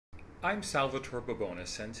I'm Salvatore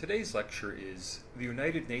Babones, and today's lecture is The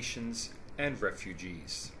United Nations and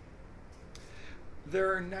Refugees.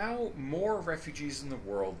 There are now more refugees in the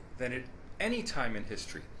world than at any time in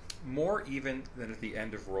history, more even than at the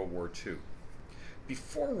end of World War II.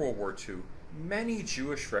 Before World War II, many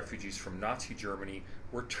Jewish refugees from Nazi Germany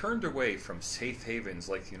were turned away from safe havens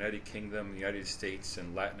like the United Kingdom, the United States,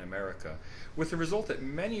 and Latin America, with the result that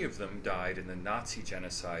many of them died in the Nazi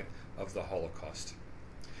genocide of the Holocaust.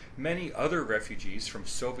 Many other refugees from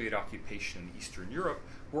Soviet occupation in Eastern Europe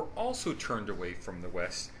were also turned away from the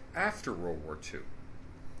West after World War II.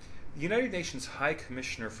 The United Nations High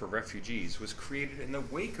Commissioner for Refugees was created in the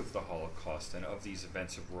wake of the Holocaust and of these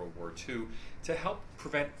events of World War II to help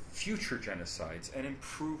prevent future genocides and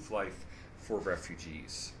improve life for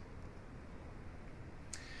refugees.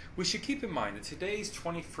 We should keep in mind that today's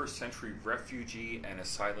 21st century refugee and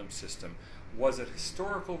asylum system was a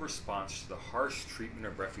historical response to the harsh treatment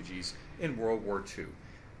of refugees in World War II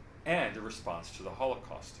and a response to the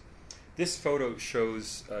Holocaust. This photo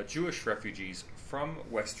shows Jewish refugees from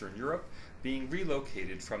Western Europe being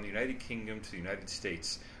relocated from the United Kingdom to the United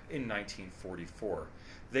States in 1944.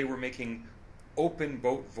 They were making open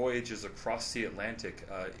boat voyages across the Atlantic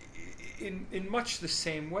in much the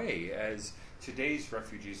same way as today's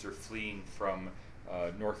refugees are fleeing from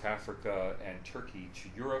North Africa and Turkey to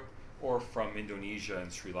Europe, or from Indonesia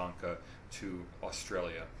and Sri Lanka to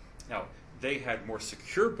Australia. Now, they had more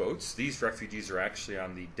secure boats. These refugees are actually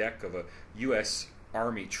on the deck of a U.S.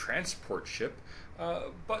 Army transport ship,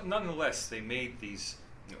 but nonetheless, they made these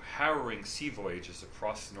harrowing sea voyages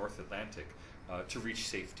across the North Atlantic to reach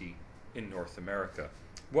safety in North America.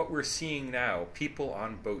 What we're seeing now, people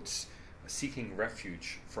on boats seeking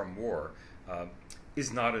refuge from war,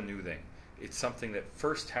 is not a new thing. It's something that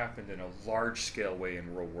first happened in a large-scale way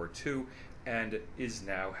in World War II and is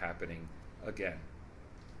now happening again.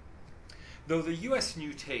 Though the US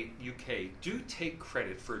and UK do take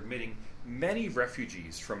credit for admitting many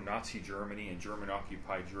refugees from Nazi Germany and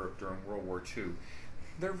German-occupied Europe during World War II,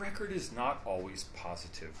 their record is not always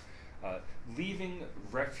positive. Leaving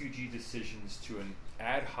refugee decisions to an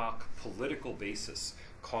ad hoc political basis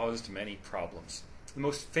caused many problems. The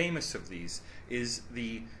most famous of these is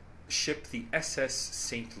the ship the SS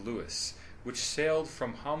St. Louis, which sailed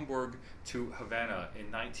from Hamburg to Havana in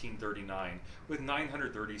 1939 with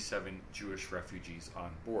 937 Jewish refugees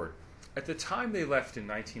on board. At the time they left in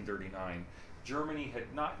 1939, Germany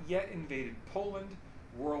had not yet invaded Poland,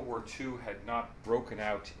 World War II had not broken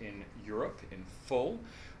out in Europe in full,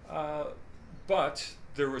 but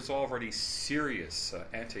there was already serious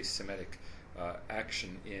anti-Semitic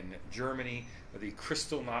action in Germany. The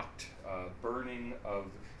Kristallnacht burning of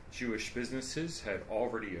Jewish businesses had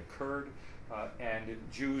already occurred, and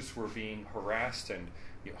Jews were being harassed and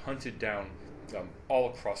hunted down all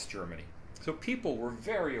across Germany. So people were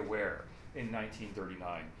very aware in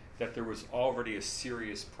 1939 that there was already a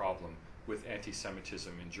serious problem with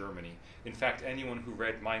anti-Semitism in Germany. In fact, anyone who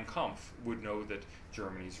read Mein Kampf would know that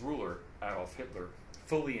Germany's ruler, Adolf Hitler,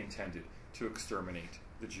 fully intended to exterminate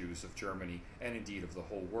the Jews of Germany and indeed of the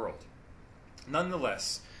whole world.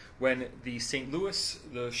 Nonetheless, when the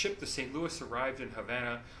ship the St. Louis arrived in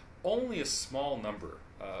Havana, only a small number,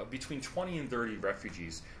 between 20 and 30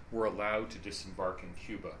 refugees, were allowed to disembark in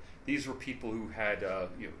Cuba. These were people who had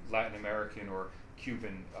Latin American or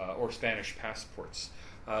Cuban or Spanish passports.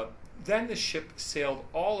 Then the ship sailed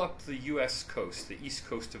all up the U.S. coast, the east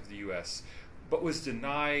coast of the U.S., but was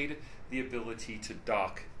denied the ability to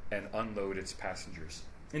dock and unload its passengers.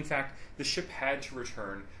 In fact, the ship had to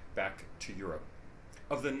return back to Europe.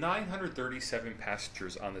 Of the 937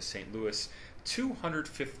 passengers on the St. Louis,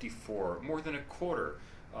 254, more than a quarter,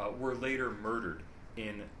 were later murdered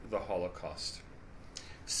in the Holocaust.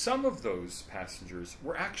 Some of those passengers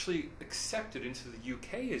were actually accepted into the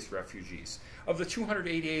UK as refugees. Of the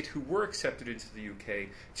 288 who were accepted into the UK,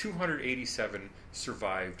 287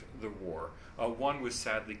 survived the war. One was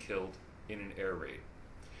sadly killed in an air raid.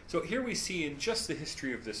 So here we see in just the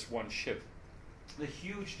history of this one ship the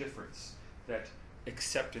huge difference that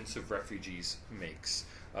acceptance of refugees makes.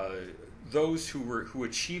 Those who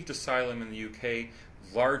achieved asylum in the UK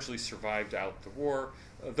largely survived out the war.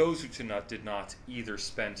 Those who did not either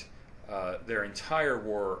spent their entire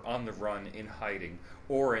war on the run in hiding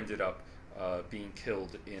or ended up being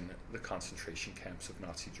killed in the concentration camps of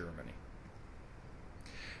Nazi Germany.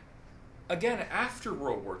 Again, after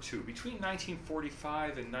World War II, between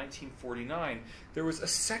 1945 and 1949, there was a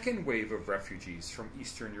second wave of refugees from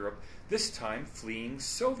Eastern Europe, this time fleeing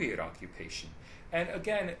Soviet occupation. And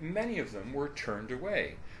again, many of them were turned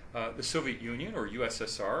away. The Soviet Union, or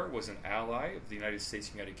USSR, was an ally of the United States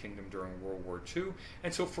and United Kingdom during World War II.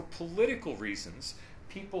 And so for political reasons,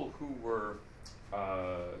 people who were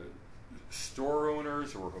store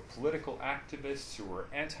owners or political activists who were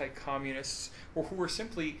anti-communists or who were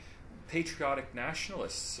simply patriotic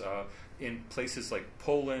nationalists in places like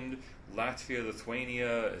Poland, Latvia,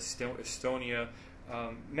 Lithuania, Estonia,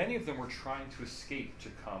 many of them were trying to escape to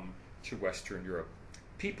come to Western Europe.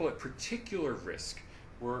 People at particular risk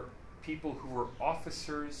were people who were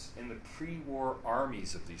officers in the pre-war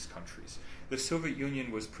armies of these countries. The Soviet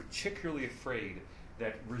Union was particularly afraid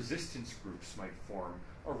that resistance groups might form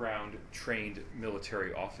around trained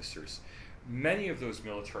military officers. Many of those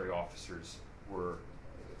military officers were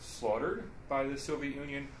slaughtered by the Soviet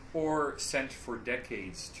Union or sent for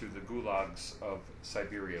decades to the gulags of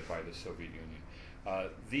Siberia by the Soviet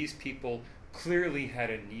Union. These people clearly had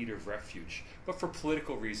a need of refuge, but for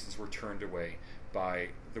political reasons were turned away by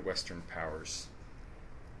the Western powers.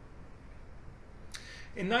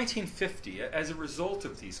 In 1950, as a result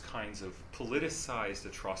of these kinds of politicized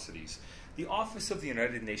atrocities, the Office of the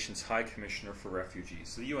United Nations High Commissioner for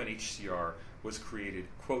Refugees, the UNHCR, was created,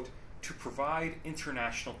 quote, to provide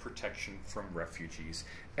international protection from refugees.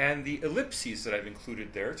 And the ellipses that I've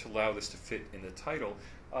included there to allow this to fit in the title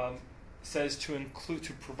says to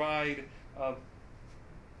provide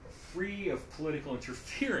free of political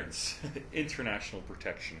interference international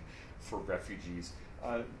protection for refugees.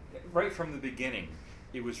 Right from the beginning,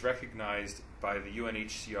 it was recognized by the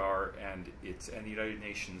UNHCR and the United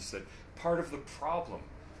Nations that part of the problem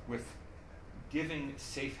with giving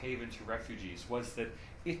safe haven to refugees was that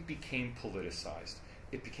it became politicized.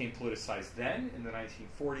 It became politicized then in the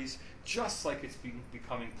 1940s, just like it's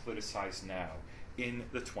becoming politicized now in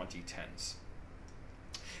the 2010s.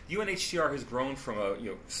 UNHCR has grown from a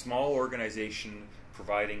small organization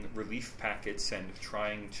providing relief packets and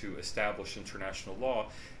trying to establish international law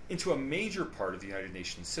into a major part of the United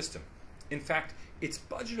Nations system. In fact, its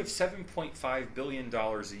budget of $7.5 billion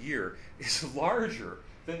a year is larger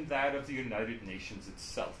than that of the United Nations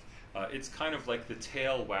itself. It's kind of like the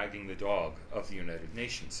tail wagging the dog of the United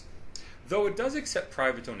Nations. Though it does accept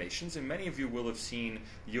private donations, and many of you will have seen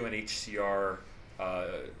UNHCR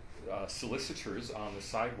solicitors on the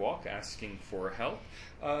sidewalk asking for help,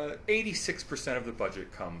 86% of the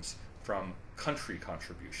budget comes from country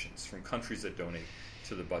contributions, from countries that donate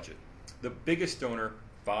to the budget. The biggest donor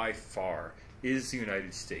by far is the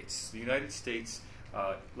United States. The United States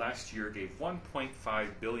last year gave $1.5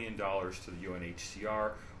 billion to the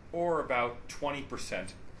UNHCR, or about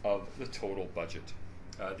 20% of the total budget.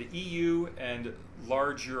 The EU and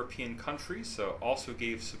large European countries also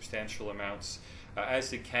gave substantial amounts, as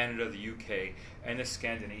did Canada, the UK, and the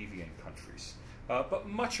Scandinavian countries. But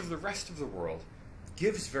much of the rest of the world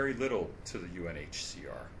gives very little to the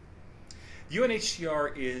UNHCR. The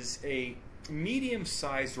UNHCR is a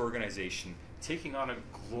medium-sized organization taking on a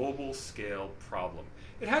global scale problem.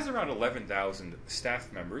 It has around 11,000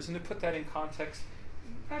 staff members, and to put that in context,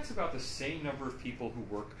 that's about the same number of people who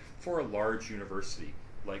work for a large university,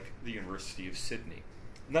 like the University of Sydney.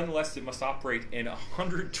 Nonetheless, it must operate in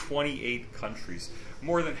 128 countries.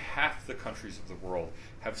 More than half the countries of the world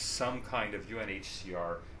have some kind of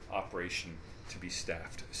UNHCR operation to be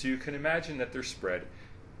staffed. So you can imagine that they're spread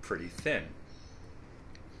pretty thin.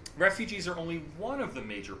 Refugees are only one of the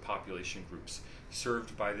major population groups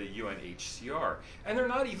served by the UNHCR, and they're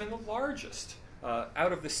not even the largest.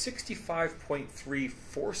 Out of the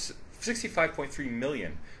 65.3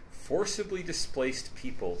 million forcibly displaced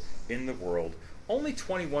people in the world, only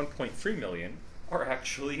 21.3 million are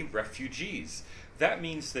actually refugees. That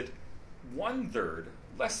means that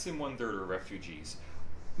less than one-third are refugees.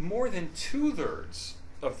 More than two-thirds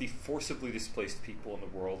of the forcibly displaced people in the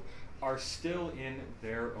world are still in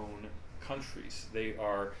their own countries. They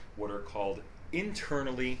are what are called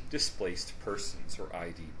internally displaced persons, or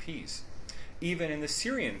IDPs. Even in the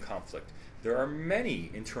Syrian conflict, there are many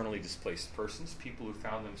internally displaced persons, people who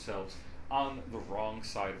found themselves on the wrong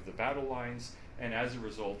side of the battle lines, and as a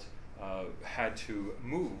result had to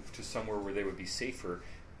move to somewhere where they would be safer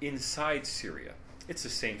inside Syria. It's the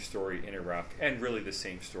same story in Iraq, and really the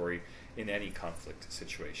same story in any conflict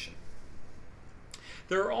situation.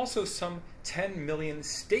 There are also some 10 million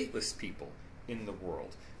stateless people in the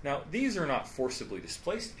world. Now, these are not forcibly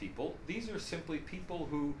displaced people. These are simply people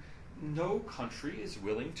who no country is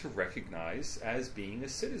willing to recognize as being a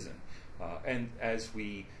citizen. And as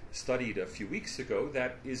we studied a few weeks ago,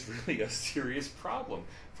 that is really a serious problem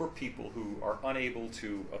for people who are unable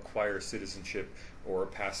to acquire citizenship or a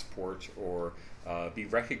passport or be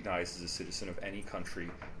recognized as a citizen of any country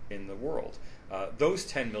in the world. Those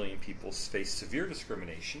 10 million people face severe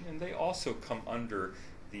discrimination, and they also come under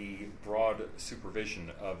the broad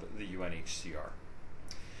supervision of the UNHCR.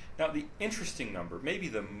 Now, the interesting number, maybe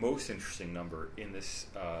the most interesting number in this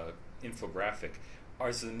infographic,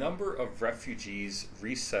 is the number of refugees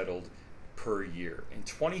resettled per year. In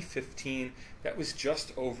 2015, that was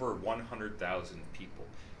just over 100,000 people.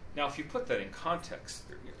 Now, if you put that in context,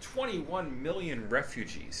 21 million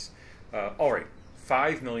refugees. All right,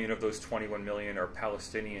 5 million of those 21 million are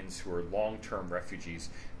Palestinians who are long-term refugees,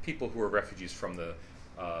 people who are refugees from the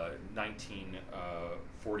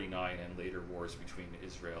 1949 and later wars between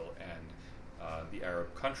Israel and the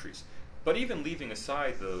Arab countries. But even leaving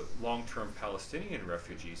aside the long-term Palestinian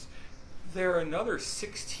refugees, there are another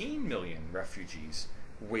 16 million refugees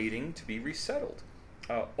waiting to be resettled.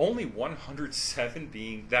 Only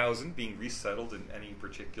 107,000 being resettled in any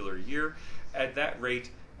particular year. At that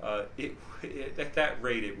rate,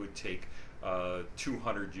 it would take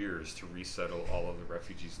 200 years to resettle all of the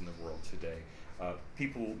refugees in the world today.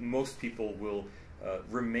 Most people will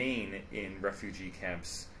remain in refugee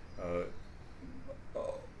camps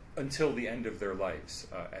until the end of their lives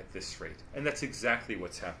at this rate. And that's exactly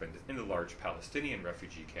what's happened in the large Palestinian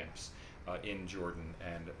refugee camps in Jordan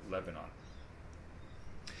and Lebanon.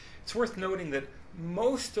 It's worth noting that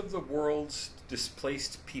most of the world's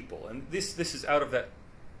displaced people, and this is out of that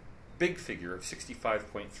big figure of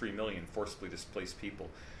 65.3 million forcibly displaced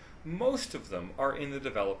people, most of them are in the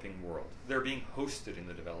developing world. They're being hosted in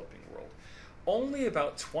the developing world. Only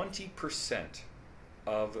about 20%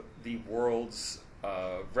 of the world's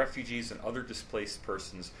refugees and other displaced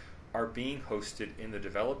persons are being hosted in the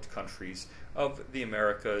developed countries of the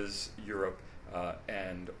Americas, Europe,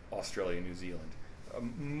 and Australia and New Zealand.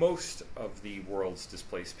 Most of the world's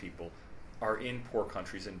displaced people are in poor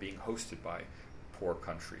countries and being hosted by poor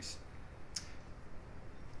countries.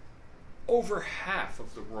 Over half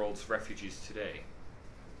of the world's refugees today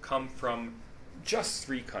come from just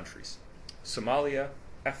 3 countries: Somalia,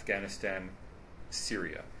 Afghanistan,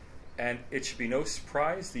 Syria. And it should be no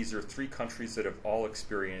surprise, these are 3 countries that have all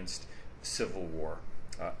experienced civil war.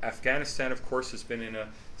 Afghanistan, of course, has been in a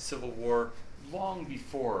civil war long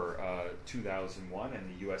before 2001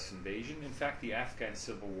 and the U.S. invasion. In fact, the Afghan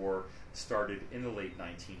Civil War started in the late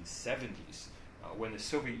 1970s. When the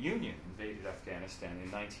Soviet Union invaded Afghanistan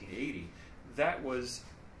in 1980, that was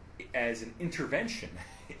as an intervention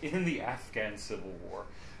in the Afghan Civil War.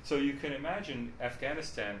 So you can imagine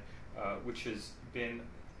Afghanistan, which has been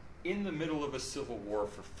in the middle of a civil war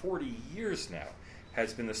for 40 years now,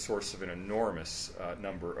 has been the source of an enormous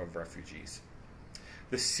number of refugees.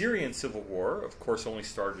 The Syrian civil war, of course, only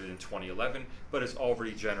started in 2011, but has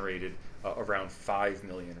already generated around 5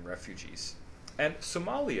 million refugees. And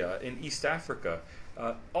Somalia in East Africa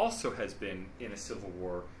also has been in a civil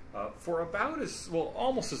war for about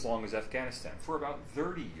almost as long as Afghanistan. For about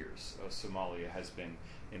 30 years, Somalia has been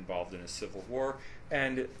involved in a civil war,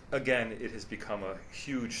 and again, it has become a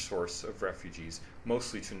huge source of refugees,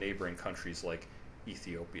 mostly to neighboring countries like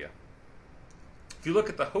Ethiopia. If you look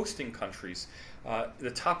at the hosting countries,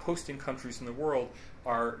 the top hosting countries in the world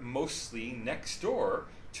are mostly next door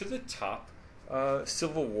to the top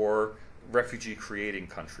civil war refugee creating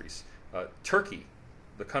countries. Turkey,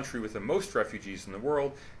 the country with the most refugees in the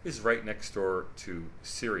world, is right next door to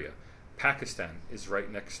Syria. Pakistan is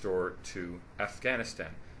right next door to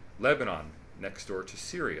Afghanistan. Lebanon, next door to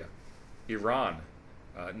Syria. Iran,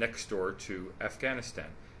 next door to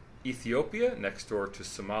Afghanistan. Ethiopia, next door to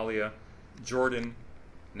Somalia. Jordan,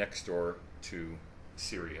 next door to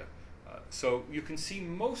Syria. So you can see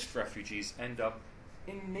most refugees end up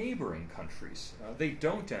in neighboring countries. They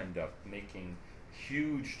don't end up making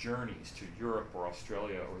huge journeys to Europe or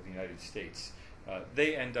Australia or the United States.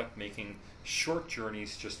 They end up making short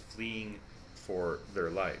journeys, just fleeing for their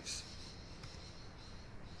lives.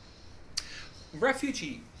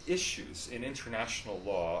 Refugee issues in international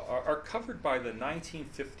law are covered by the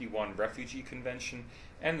 1951 Refugee Convention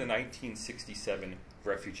and the 1967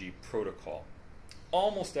 Refugee Protocol.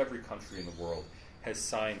 Almost every country in the world has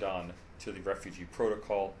signed on to the Refugee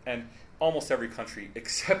Protocol, and almost every country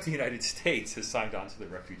except the United States has signed on to the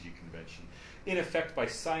Refugee Convention. In effect, by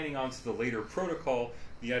signing on to the later protocol,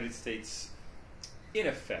 the United States, in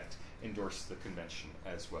effect, endorsed the convention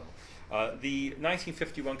as well. The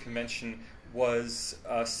 1951 Convention was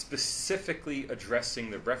specifically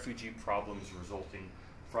addressing the refugee problems resulting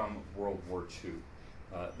from World War II.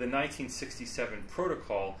 The 1967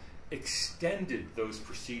 Protocol extended those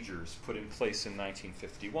procedures put in place in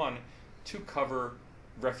 1951 to cover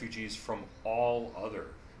refugees from all other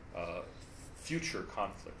future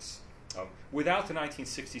conflicts. Without the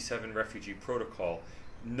 1967 Refugee Protocol,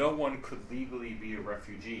 no one could legally be a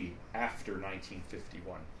refugee after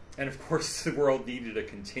 1951. And of course, the world needed a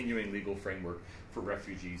continuing legal framework for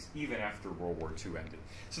refugees even after World War II ended.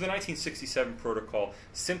 So the 1967 protocol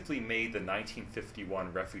simply made the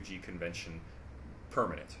 1951 Refugee Convention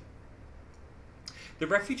permanent. The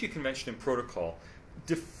Refugee Convention and Protocol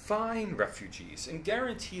define refugees and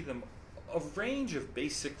guarantee them a range of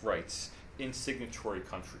basic rights in signatory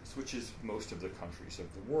countries, which is most of the countries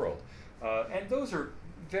of the world. And those are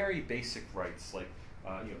very basic rights, like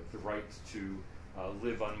the right to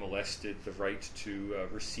live unmolested, the right to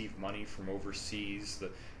receive money from overseas,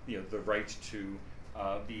 the right to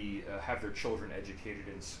have their children educated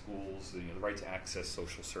in schools, the right to access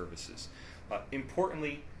social services.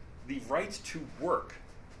 Importantly, the right to work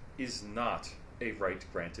is not a right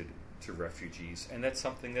granted to refugees, and that's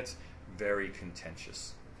something that's very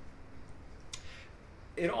contentious.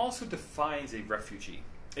 It also defines a refugee.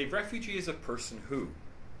 A refugee is a person who,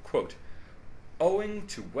 quote, owing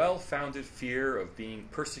to well-founded fear of being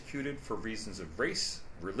persecuted for reasons of race,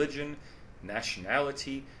 religion,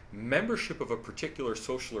 nationality, membership of a particular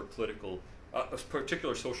social or political, a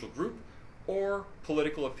particular social group, or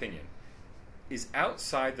political opinion, is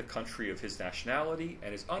outside the country of his nationality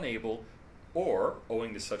and is unable, or,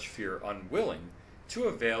 owing to such fear, unwilling, to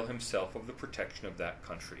avail himself of the protection of that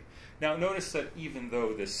country. Now notice that even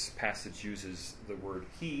though this passage uses the word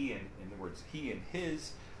he and the words he and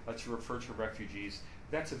his to refer to refugees,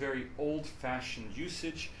 that's a very old-fashioned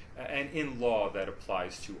usage, and in law that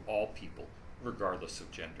applies to all people, regardless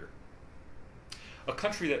of gender. A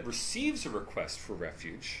country that receives a request for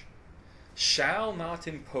refuge shall not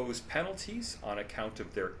impose penalties on account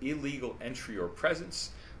of their illegal entry or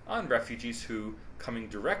presence on refugees who, coming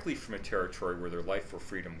directly from a territory where their life or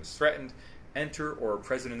freedom was threatened, enter or are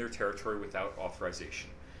present in their territory without authorization,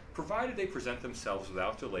 provided they present themselves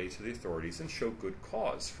without delay to the authorities and show good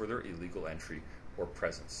cause for their illegal entry or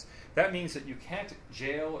presence. That means that you can't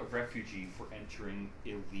jail a refugee for entering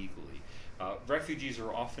illegally. Refugees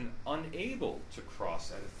are often unable to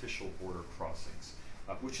cross at official border crossings,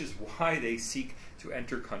 which is why they seek to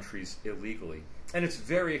enter countries illegally. And it's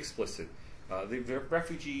very explicit. The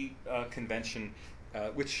Refugee Convention,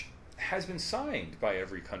 which has been signed by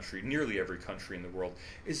every country, nearly every country in the world,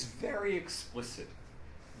 is very explicit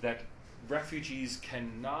that refugees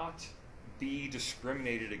cannot be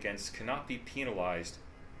discriminated against, cannot be penalized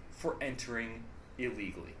for entering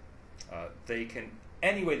illegally.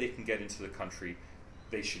 Any way they can get into the country,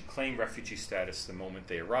 they should claim refugee status the moment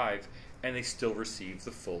they arrive, and they still receive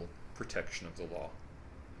the full protection of the law.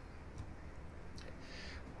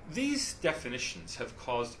 These definitions have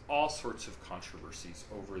caused all sorts of controversies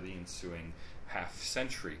over the ensuing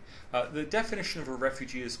half-century. The definition of a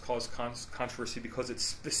refugee has caused controversy because it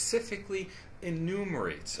specifically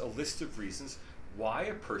enumerates a list of reasons why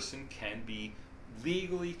a person can be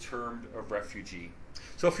legally termed a refugee.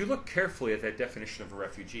 So if you look carefully at that definition of a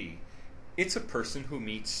refugee, it's a person who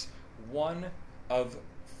meets one of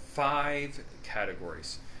 5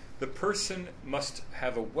 categories. The person must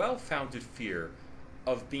have a well-founded fear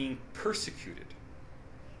of being persecuted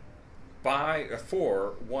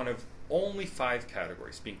for one of only 5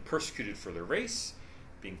 categories: being persecuted for their race,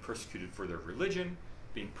 being persecuted for their religion,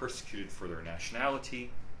 being persecuted for their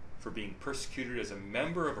nationality, for being persecuted as a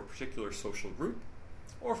member of a particular social group,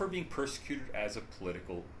 or for being persecuted as a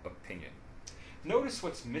political opinion. Notice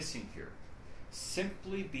what's missing here.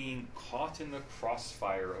 Simply being caught in the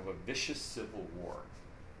crossfire of a vicious civil war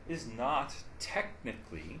is not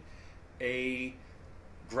technically a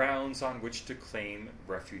grounds on which to claim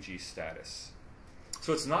refugee status.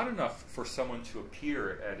 So it's not enough for someone to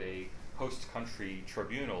appear at a host country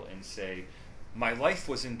tribunal and say, my life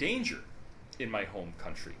was in danger in my home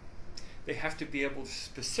country. They have to be able to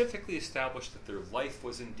specifically establish that their life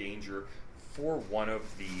was in danger for one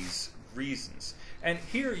of these reasons. And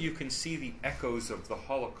here you can see the echoes of the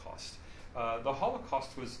Holocaust. The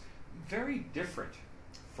Holocaust was very different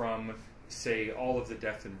from, say, all of the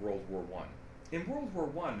death in World War I. In World War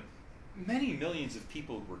I, many millions of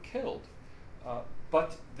people were killed,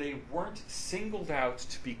 but they weren't singled out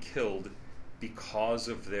to be killed because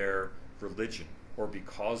of their religion, or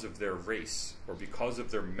because of their race, or because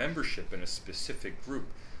of their membership in a specific group,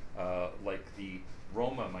 like the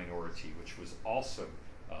Roma minority, which was also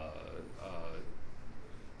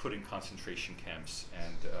put in concentration camps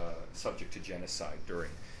and subject to genocide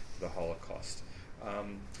during the Holocaust.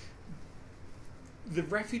 The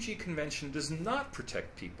Refugee Convention does not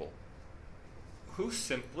protect people who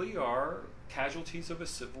simply are casualties of a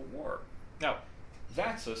civil war. Now,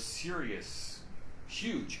 that's a serious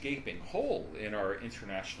huge gaping hole in our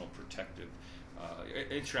international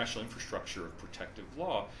infrastructure of protective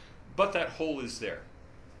law, but that hole is there.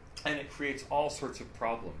 And it creates all sorts of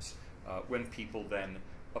problems when people then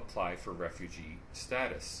apply for refugee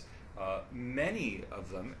status. Many of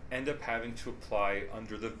them end up having to apply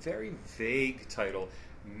under the very vague title,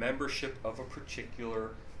 membership of a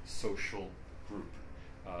particular social group.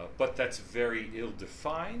 But that's very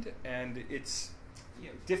ill-defined, and it's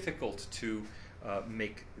difficult to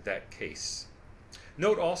make that case.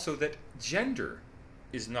 Note also that gender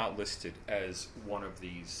is not listed as one of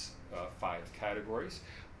these 5 categories,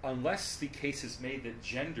 unless the case is made that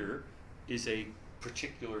gender is a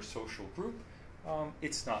particular social group.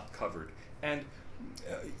 It's not covered. And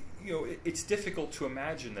it's difficult to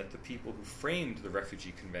imagine that the people who framed the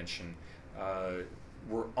Refugee Convention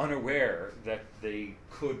were unaware that they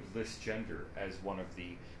could list gender as one of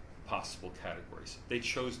the possible categories. They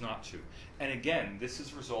chose not to. And again, this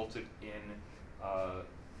has resulted in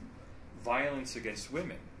violence against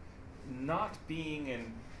women not being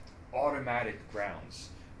an automatic grounds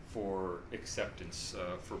for acceptance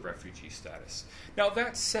for refugee status. Now,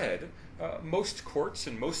 that said, most courts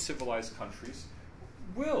in most civilized countries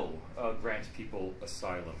will grant people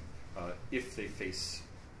asylum if they face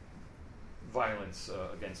violence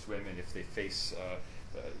against women, if they face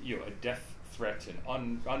a death threat,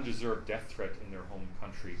 an undeserved death threat in their home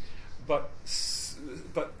country. But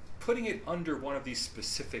putting it under one of these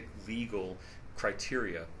specific legal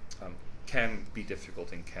criteria can be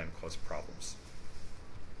difficult and can cause problems.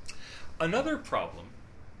 Another problem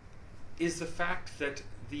is the fact that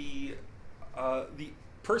a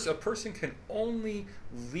person can only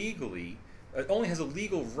has a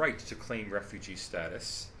legal right to claim refugee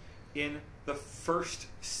status in the first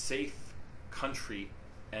safe country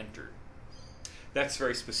entered. That's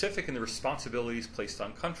very specific in the responsibilities placed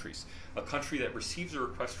on countries. A country that receives a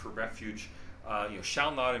request for refuge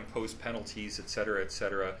shall not impose penalties,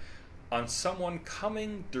 etc., on someone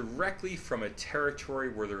coming directly from a territory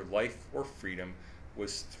where their life or freedom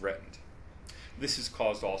was threatened. This has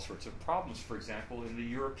caused all sorts of problems. For example, in the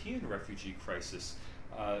European refugee crisis,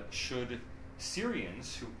 should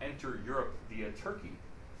Syrians who enter Europe via Turkey,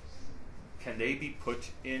 can they be put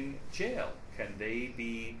in jail? Can they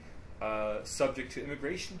be subject to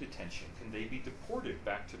immigration detention? Can they be deported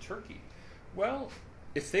back to Turkey? Well,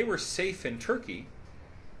 if they were safe in Turkey,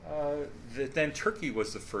 then Turkey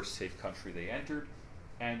was the first safe country they entered,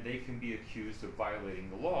 and they can be accused of violating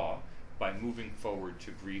the law by moving forward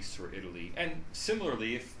to Greece or Italy. And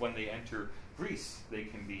similarly, if when they enter Greece, they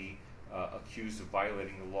can be accused of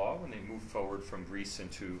violating the law when they move forward from Greece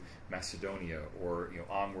into Macedonia or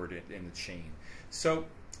onward in the chain. So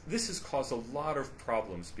this has caused a lot of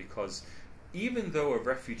problems because even though a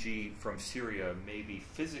refugee from Syria may be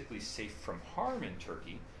physically safe from harm in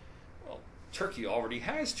Turkey, well, Turkey already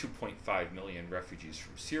has 2.5 million refugees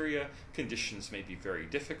from Syria. Conditions may be very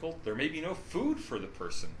difficult. There may be no food for the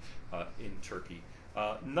person in Turkey.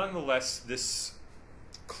 Nonetheless, this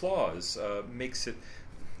clause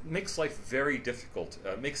makes life very difficult,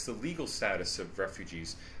 makes the legal status of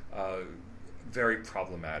refugees very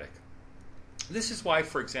problematic. This is why,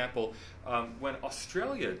 for example, when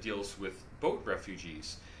Australia deals with boat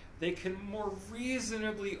refugees, they can more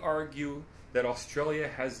reasonably argue that Australia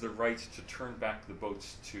has the right to turn back the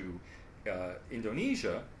boats to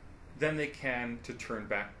Indonesia than they can to turn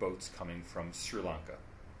back boats coming from Sri Lanka.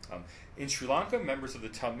 In Sri Lanka, members of the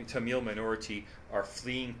Tamil minority are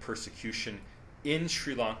fleeing persecution in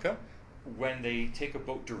Sri Lanka. When they take a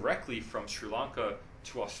boat directly from Sri Lanka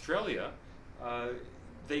to Australia,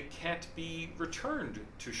 they can't be returned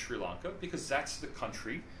to Sri Lanka because that's the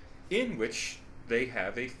country in which they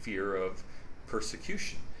have a fear of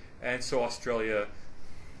persecution. And so Australia,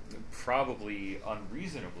 probably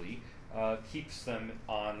unreasonably, keeps them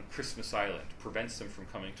on Christmas Island, prevents them from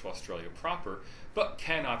coming to Australia proper, but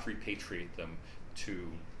cannot repatriate them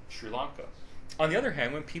to Sri Lanka. On the other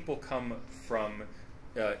hand, when people come from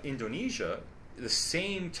Indonesia, the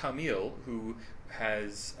same Tamil who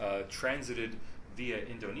has transited via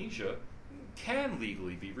Indonesia can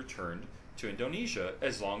legally be returned to Indonesia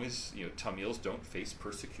as long as Tamils don't face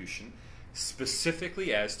persecution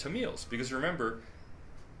specifically as Tamils. Because remember,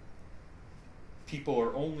 people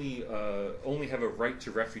are only have a right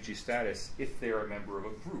to refugee status if they are a member of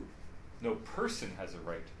a group. No person has a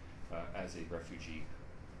right as a refugee.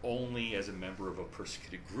 Only as a member of a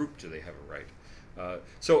persecuted group do they have a right.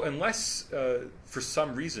 So unless, for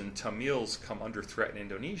some reason, Tamils come under threat in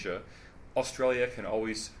Indonesia, Australia can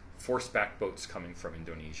always force back boats coming from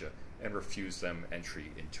Indonesia and refuse them entry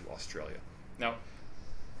into Australia. Now,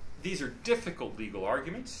 these are difficult legal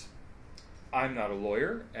arguments. I'm not a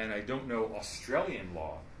lawyer, and I don't know Australian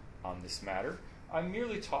law on this matter. I'm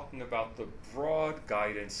merely talking about the broad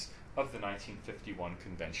guidance of the 1951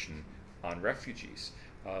 Convention on Refugees.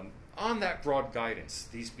 On that broad guidance,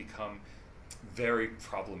 these become very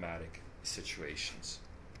problematic situations.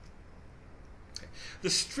 Okay. The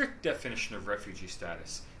strict definition of refugee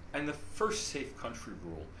status and the first safe country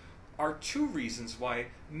rule are two reasons why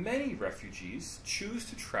many refugees choose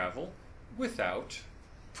to travel without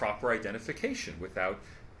proper identification, without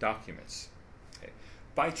documents. Okay.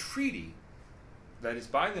 By treaty, that is,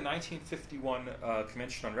 by the 1951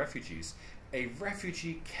 Convention on Refugees, a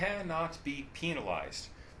refugee cannot be penalized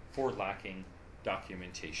for lacking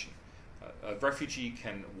documentation. A refugee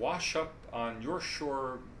can wash up on your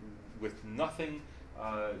shore with nothing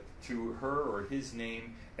to her or his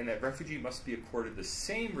name, and that refugee must be accorded the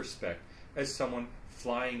same respect as someone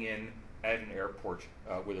flying in at an airport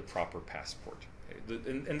with a proper passport.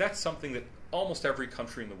 Okay? And that's something that almost every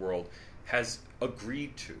country in the world has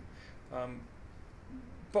agreed to.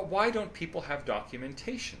 But why don't people have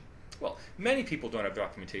documentation? Well, many people don't have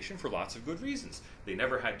documentation for lots of good reasons. They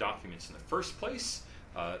never had documents in the first place.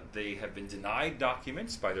 They have been denied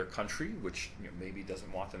documents by their country, which maybe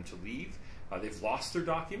doesn't want them to leave. They've lost their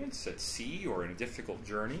documents at sea or in a difficult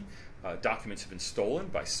journey. Documents have been stolen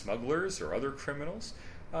by smugglers or other criminals.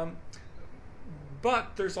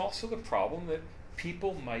 But there's also the problem that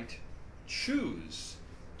people might choose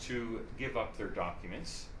to give up their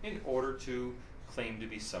documents in order to claim to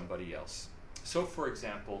be somebody else. So, for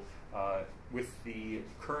example, with the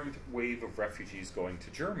current wave of refugees going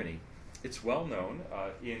to Germany, it's well known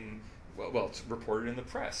it's reported in the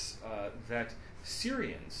press that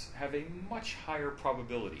Syrians have a much higher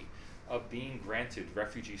probability of being granted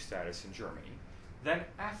refugee status in Germany than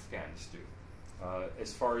Afghans do.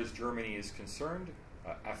 As far as Germany is concerned,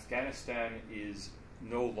 Afghanistan is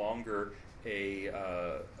no longer a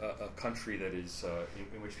country that is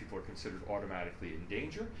in which people are considered automatically in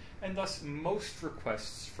danger, and thus most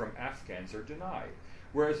requests from Afghans are denied,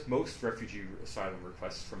 whereas most refugee asylum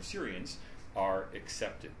requests from Syrians are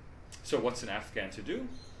accepted. So what's an Afghan to do?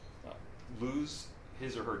 Lose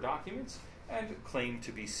his or her documents and claim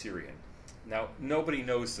to be Syrian. Now, nobody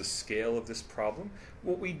knows the scale of this problem.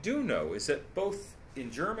 What we do know is that both in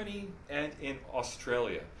Germany and in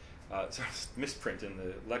Australia, misprint in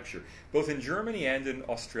the lecture, both in Germany and in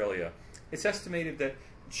Australia, it's estimated that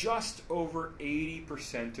just over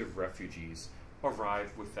 80% of refugees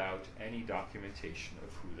arrive without any documentation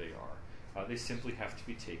of who they are. They simply have to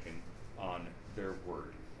be taken on their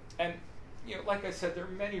word. And like I said, there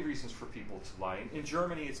are many reasons for people to lie. In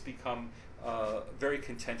Germany, it's become very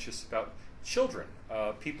contentious about children,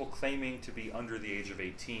 people claiming to be under the age of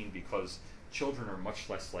 18 because children are much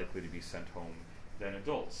less likely to be sent home than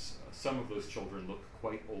adults. Some of those children look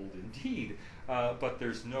quite old indeed, but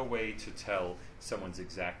there's no way to tell someone's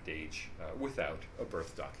exact age without a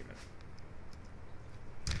birth document.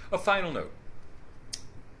 A final note.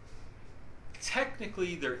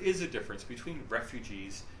 Technically, there is a difference between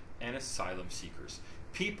refugees and asylum seekers.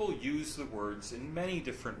 People use the words in many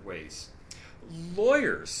different ways.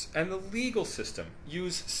 Lawyers and the legal system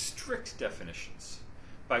use strict definitions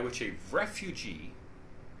by which a refugee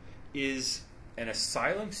is an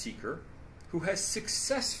asylum seeker who has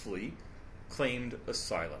successfully claimed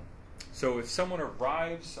asylum. So if someone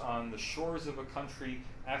arrives on the shores of a country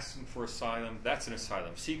asking for asylum, that's an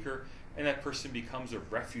asylum seeker, and that person becomes a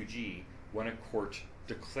refugee when a court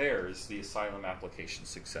declares the asylum application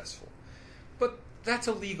successful. But that's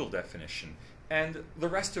a legal definition, and the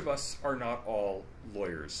rest of us are not all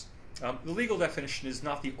lawyers. The legal definition is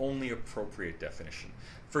not the only appropriate definition.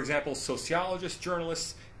 For example, sociologists,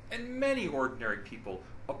 journalists, and many ordinary people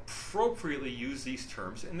appropriately use these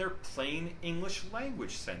terms in their plain English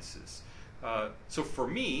language senses. So for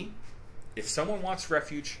me, if someone wants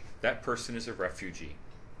refuge, that person is a refugee.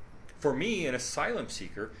 For me, an asylum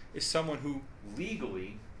seeker is someone who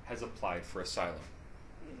legally has applied for asylum.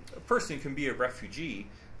 A person can be a refugee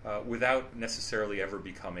without necessarily ever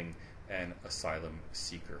becoming an asylum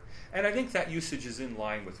seeker. And I think that usage is in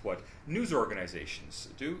line with what news organizations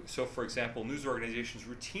do. So, for example, news organizations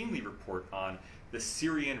routinely report on the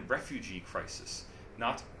Syrian refugee crisis,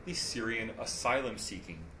 not the Syrian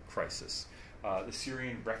asylum-seeking crisis. The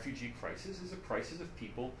Syrian refugee crisis is a crisis of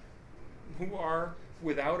people who are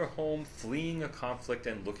without a home, fleeing a conflict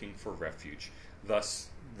and looking for refuge, thus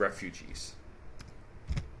refugees.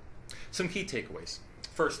 Some key takeaways.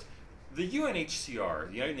 First, the UNHCR,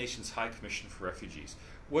 the United Nations High Commission for Refugees,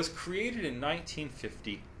 was created in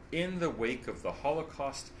 1950 in the wake of the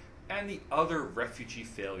Holocaust and the other refugee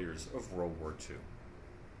failures of World War II.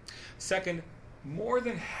 Second, more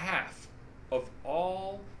than half of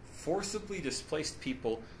all forcibly displaced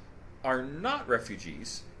people are not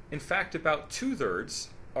refugees. In fact, about 2/3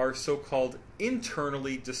 are so-called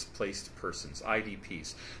internally displaced persons,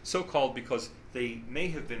 IDPs. So-called because they may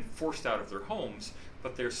have been forced out of their homes,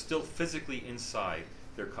 but they're still physically inside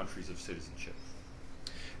their countries of citizenship.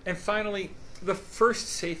 And finally, the first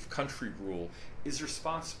safe country rule is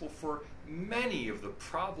responsible for many of the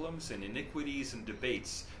problems and iniquities and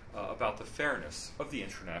debates about the fairness of the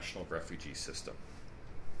international refugee system.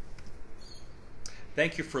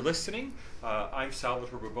 Thank you for listening. I'm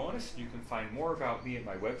Salvatore Babones. You can find more about me at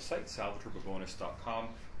my website, salvatorebabones.com,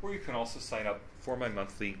 where you can also sign up for my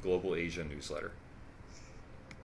monthly Global Asia newsletter.